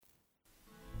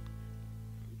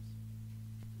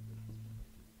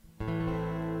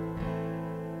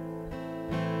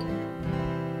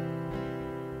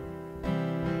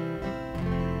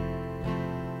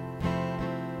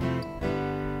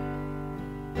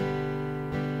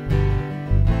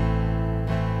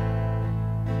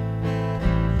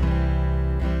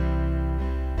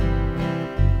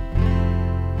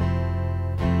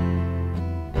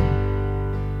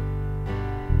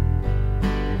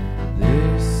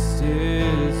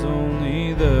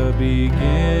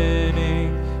beginning,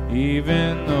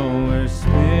 even though we're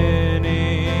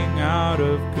spinning out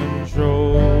of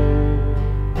control.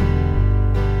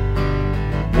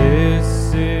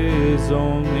 This is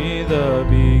only the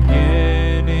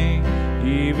beginning,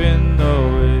 even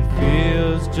though it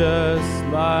feels just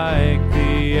like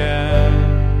the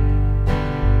end.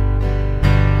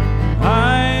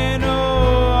 I know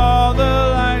all the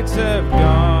lights have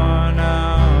gone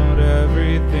out,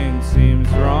 everything seems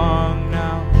wrong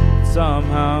now,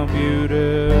 somehow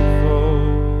beautiful.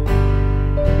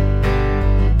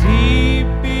 Deep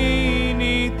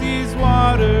beneath these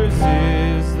waters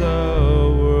is the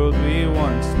world we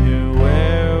once knew.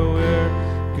 Where we're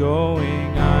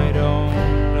going, I don't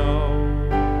know.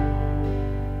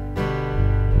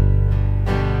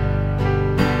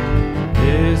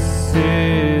 This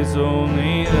is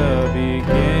only the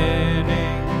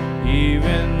beginning,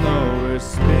 even though we're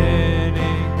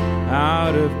spinning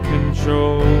out of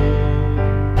control.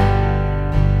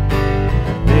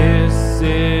 This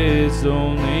is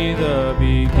only the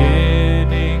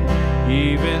beginning,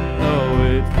 even though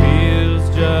it feels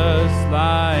just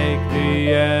like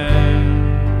the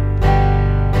end.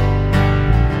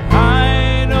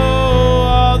 I know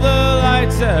all the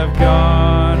lights have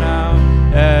gone out,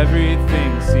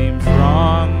 everything seems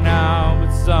wrong now,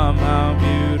 but somehow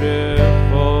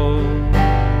beautiful.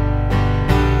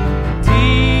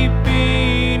 Deep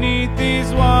beneath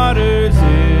these waters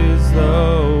is the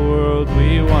world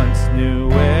we once knew.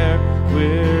 Where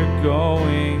we're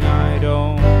going, I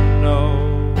don't know.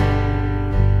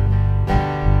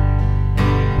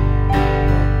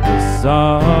 The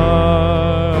sun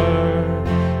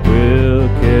will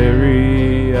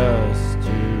carry us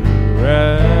to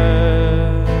rest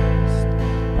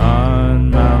on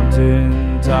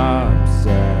mountain tops,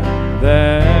 and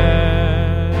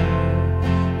then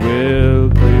we'll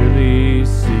clearly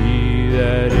see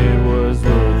that it was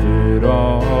worth it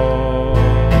all.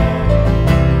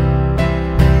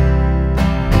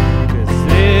 'Cause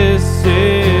this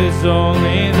is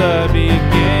only the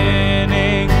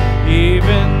beginning,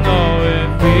 even though it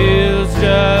feels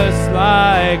just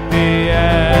like the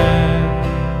end.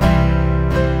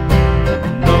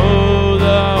 Though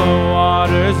the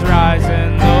waters rise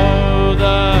and though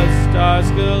the stars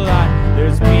collide,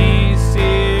 there's peace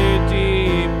here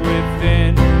deep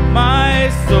within my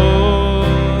soul.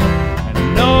 I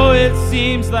know it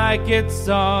seems like it's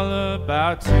all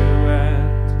about to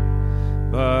end,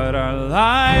 but our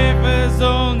life has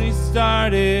only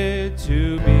started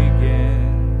to begin.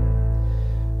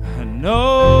 I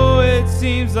know it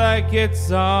seems like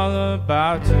it's all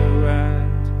about to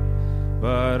end,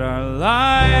 but our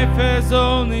life has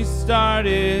only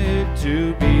started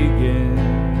to begin.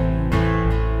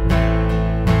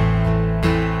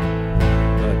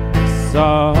 But the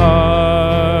sun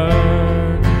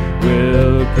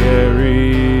will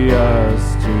carry us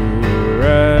to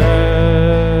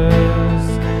rest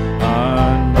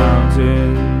on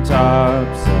mountain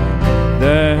tops, and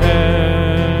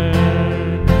then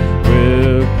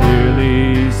we'll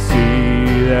clearly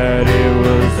see that it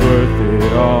was worth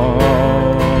it all.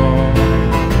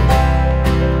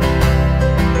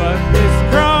 But this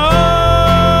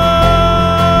cross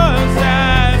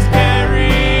has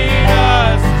carried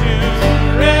us to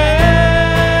rest.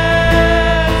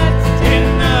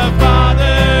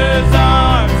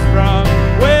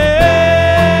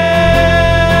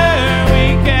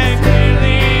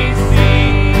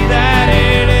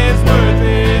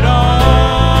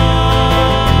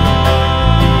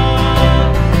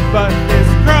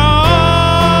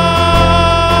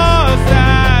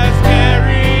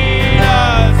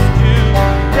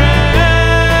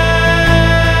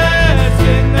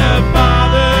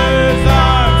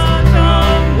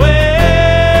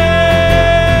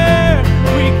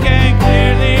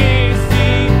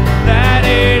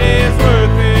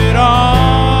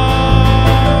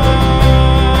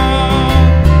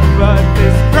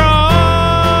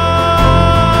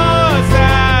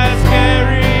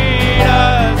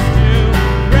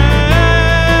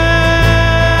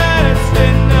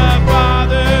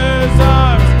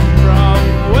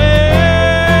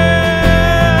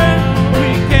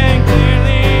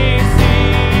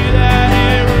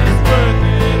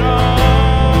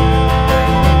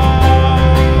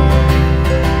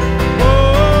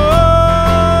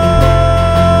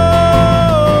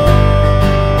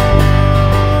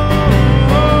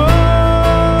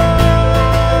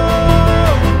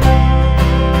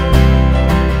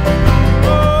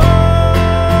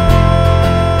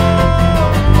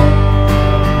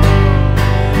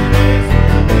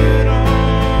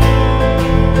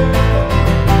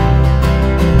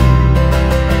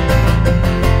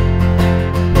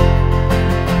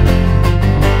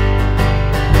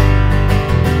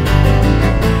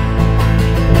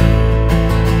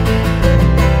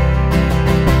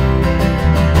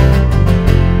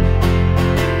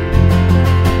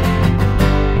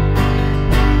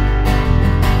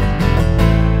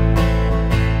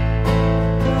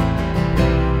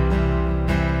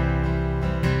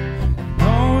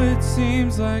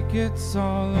 it's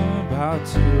all about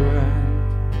to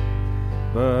end,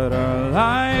 but our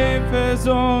life has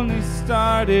only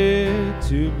started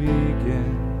to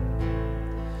begin.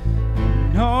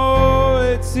 No,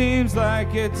 it seems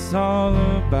like it's all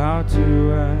about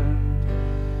to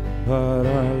end, but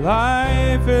our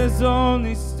life has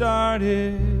only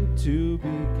started to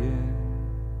begin.